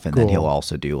stuff, and then Cool. he'll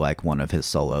also do like one of his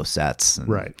solo sets. And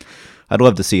Right. I'd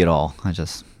love to see it all.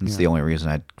 It's the only reason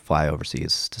I'd fly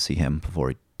overseas to see him before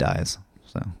he dies.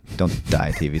 So don't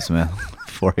die, TV Smith,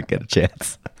 before I get a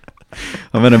chance.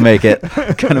 I'm going to make it.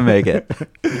 Gonna make it.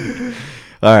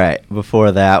 All right.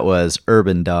 Before that was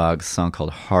Urban Dogs, a song called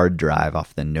Hard Drive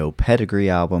off the No Pedigree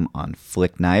album on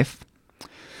Flick Knife. Do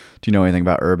you know anything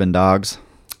about Urban Dogs?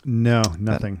 No,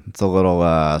 nothing. It's a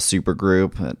little super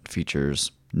group that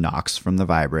features Knox from the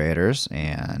Vibrators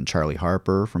and Charlie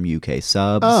Harper from UK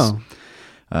Subs. Oh.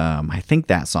 I think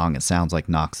that song, it sounds like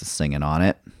Knox is singing on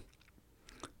it.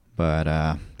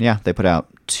 But yeah, they put out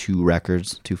 2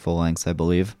 records, 2 full lengths, I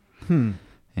believe.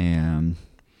 And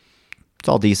it's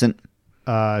all decent.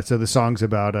 So the song's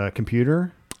about a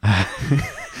computer?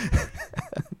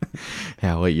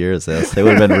 Yeah, what year is this? They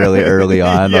would have been really early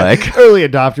on. Yeah, Like, early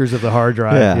adopters of the hard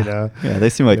drive, yeah, you know. yeah, they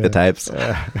seem like the types.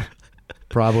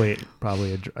 Probably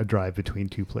a drive between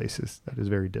two places. That is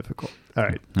very difficult. All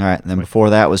right. All right, then before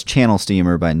that was Channel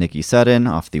Steamer by Nikki Sudden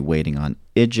off the Waiting on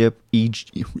Egypt Waiting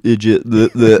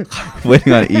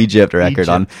on Egypt record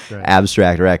on Egypt, right.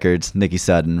 Abstract Records. Nikki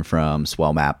Sudden from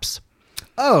Swell Maps.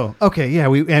 Oh, okay. Yeah,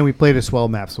 we played a Swell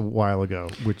Maps a while ago,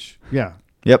 which, yeah.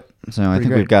 Yep. So I think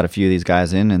great. we've got a few of these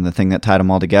guys in, and the thing that tied them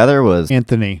all together was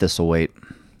Anthony. This'll Wait.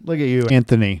 Look at you,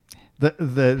 Anthony.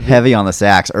 The Heavy on the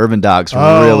sax. Urban Dogs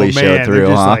oh, really man, showed they're through,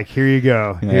 just huh? like, here you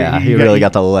go. Yeah, he really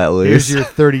got to let loose. Here's your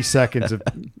 30 seconds of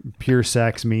pure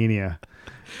sax mania.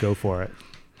 Go for it.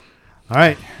 All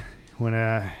right. Want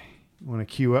to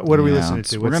cue up? What are we Yeah, listening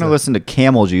so to? we're going to listen to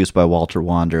Camel Juice by Walter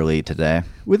Wanderley today.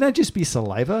 Would that just be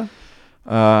saliva?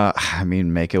 I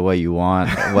mean, make it what you want.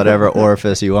 Whatever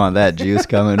orifice you want that juice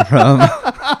coming from.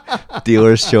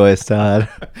 Dealer's choice, Todd.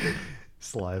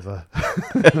 Saliva.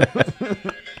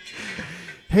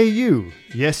 Hey, you.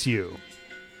 Yes, you.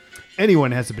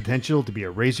 Anyone has the potential to be a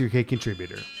Raise Your Cake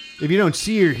contributor. If you don't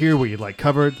see or hear what you'd like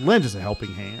covered, lend us a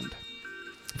helping hand.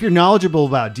 If you're knowledgeable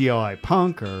about DIY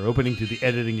punk or opening to the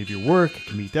editing of your work,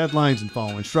 can meet deadlines and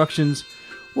follow instructions,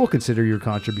 we'll consider your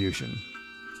contribution.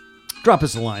 Drop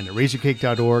us a line at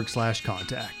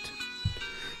raiseyourcake.org/contact.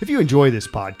 If you enjoy this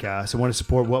podcast and want to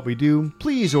support what we do,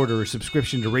 please order a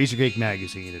subscription to Raise Your Cake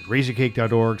magazine at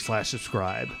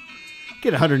raiseyourcake.org/subscribe.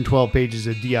 Get 112 pages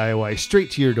of DIY straight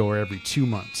to your door every 2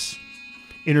 months.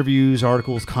 Interviews,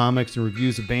 articles, comics, and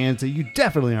reviews of bands that you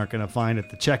definitely aren't going to find at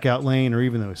the checkout lane or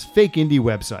even those fake indie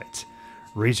websites.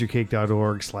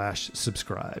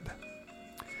 raiseyourcake.org/subscribe.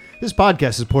 This podcast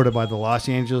is supported by the Los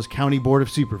Angeles County Board of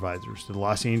Supervisors, the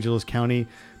Los Angeles County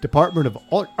Department of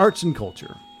Arts and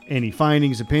Culture. Any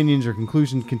findings, opinions, or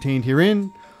conclusions contained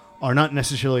herein are not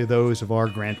necessarily those of our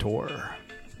grantor.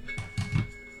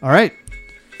 All right.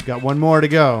 Got one more to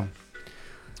go.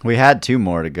 We had 2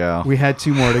 more to go. We had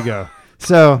 2 more to go.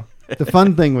 So the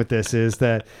fun thing with this is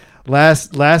that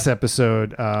last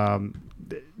episode,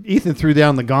 Ethan threw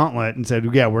down the gauntlet and said,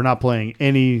 "Yeah, we're not playing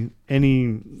any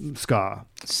ska.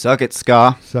 Suck it,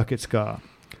 ska. Suck it, ska."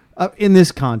 In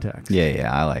this context,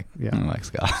 Yeah, I like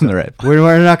ska. Right.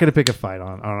 we're not going to pick a fight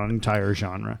on an entire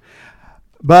genre.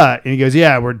 But and he goes,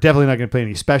 "Yeah, we're definitely not going to play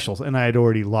any specials." And I had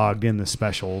already logged in the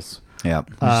specials.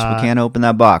 Yep. We can't open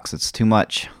that box. It's too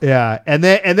much. Yeah, and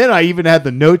then I even had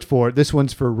the note for it. This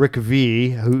one's for Rick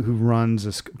V, who runs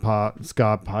a ska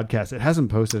podcast. It hasn't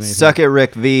posted anything. Suck it,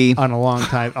 Rick V. On a long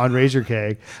time on Raise Your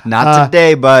Cake. Not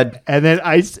today, bud. And then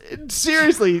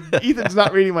seriously, Ethan's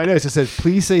not reading my notes. It says,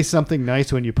 "Please say something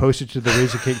nice when you post it to the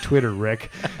Raise Your Cake Twitter,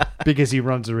 Rick," because he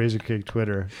runs the Raise Your Cake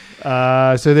Twitter.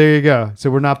 So there you go.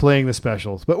 So we're not playing the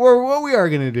specials, but what we are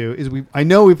going to do is I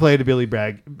know we played a Billy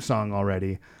Bragg song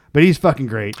already. But he's fucking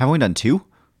great. Haven't we done 2?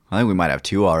 I think we might have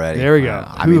 2 already. There we go.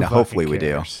 I Who mean, fucking hopefully we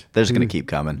do. cares? They're just going to keep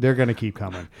coming. They're going to keep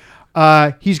coming.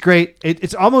 He's great.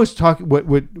 It's almost talking what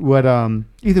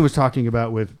Ethan was talking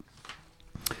about with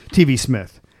TV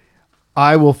Smith.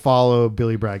 I will follow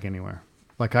Billy Bragg anywhere.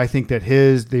 Like, I think that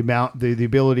the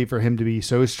ability for him to be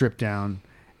so stripped down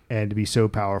and to be so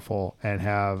powerful and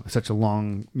have such a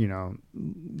long,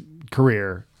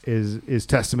 career is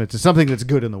testament to something that's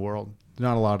good in the world.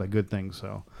 Not a lot of good things.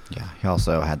 So Yeah, he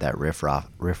also had that riff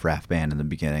raff band in the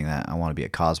beginning, that I Want to Be a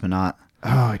Cosmonaut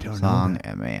I don't song. know that.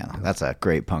 And man, that's a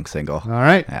great punk single. All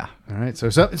right. Yeah. All right. So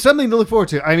something to look forward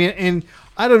to. I mean, and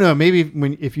I don't know, maybe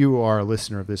if you are a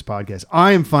listener of this podcast,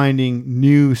 I am finding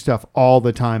new stuff all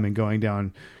the time and going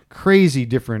down crazy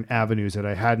different avenues that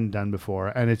I hadn't done before.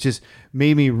 And it just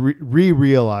made me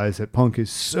realize that punk is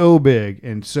so big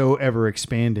and so ever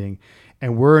expanding.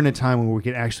 And we're in a time when we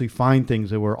can actually find things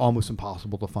that were almost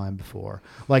impossible to find before.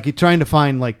 Like trying to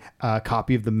find like a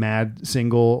copy of the Mad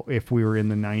single if we were in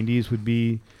the 90s would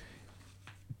be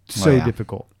so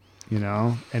difficult,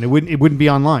 and it wouldn't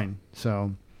be online.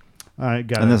 So I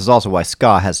got. And this is also why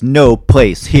ska has no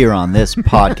place here on this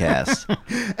podcast.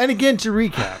 And again, to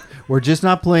recap, we're just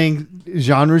not playing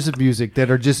genres of music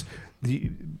that are just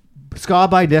ska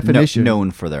by definition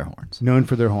known for their horns. Known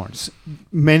for their horns.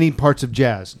 Many parts of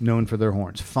jazz known for their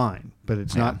horns. Fine, but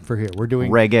it's not for here. We're doing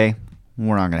reggae.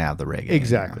 We're not going to have the reggae.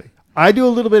 Exactly. Anymore. I do a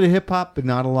little bit of hip hop, but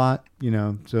not a lot.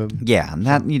 So yeah, and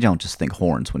that you don't just think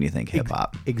horns when you think hip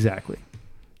hop. Exactly.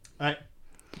 All right,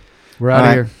 we're out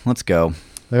of here. Let's go.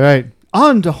 All right,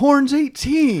 on to Horns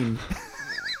 18.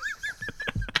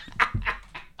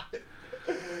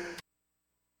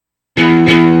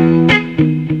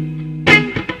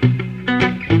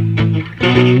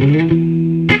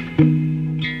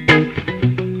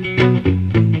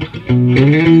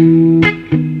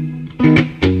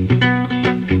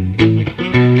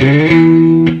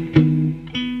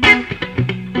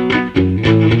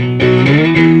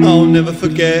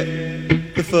 forget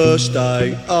the first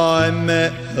day I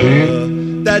met her.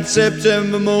 That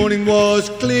September morning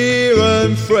was clear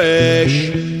and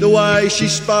fresh. The way she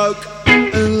spoke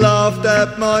and laughed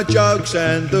at my jokes,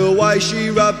 and the way she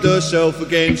rubbed herself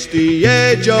against the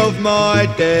edge of my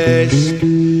desk.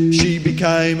 She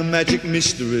became a magic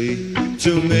mystery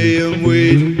to me, and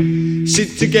we'd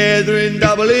sit together in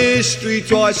double history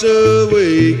twice a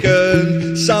week.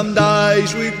 And some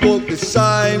days we'd walk the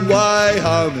same way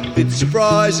home, and it's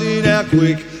surprising how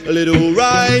quick a little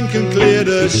rain can clear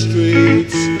the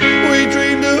streets. We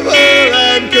dreamed of her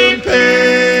and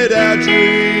compared our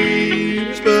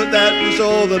dreams, but that was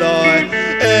all that I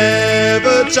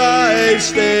ever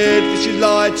tasted. For she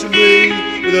lied to me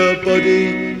with her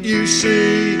body, you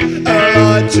see, and I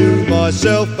lied to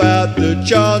myself about the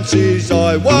chances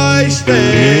I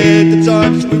wasted. The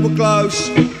times we were close,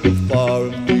 but far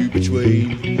and few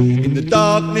between. In the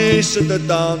darkness of the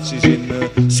dances in the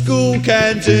school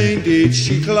canteen, did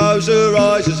she close her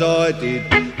eyes as I did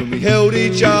when we held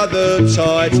each other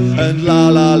tight? And la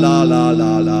la la la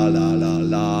la la la la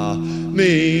la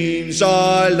means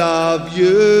I love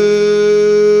you.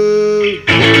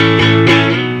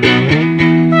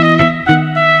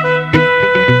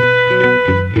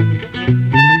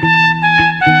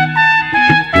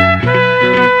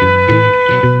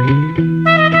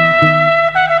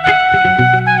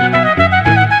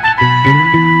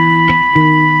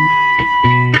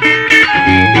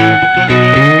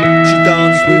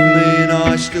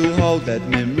 That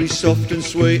memory soft and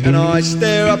sweet, and I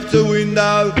stare up the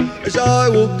window as I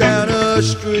walk down her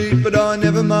street. But I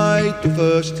never made the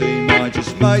first team, I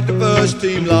just made the first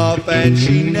team laugh. And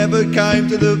she never came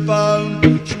to the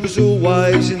phone, she was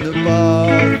always in the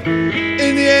bar.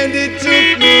 In the end it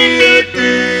took me a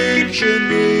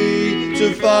dictionary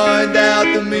to find out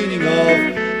the meaning of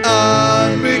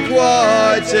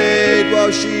unrequited,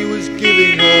 while she was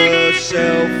giving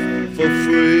herself for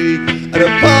free at a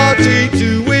party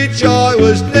to which I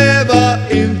was never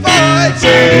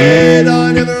invited.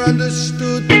 I never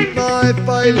understood my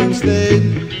failings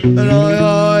then, and I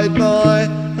hide my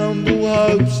humble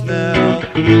hopes now.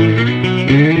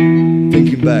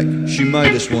 Thinking back, she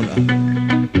made us want her.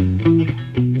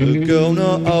 A girl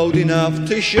not old enough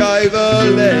to shave her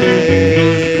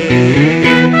legs.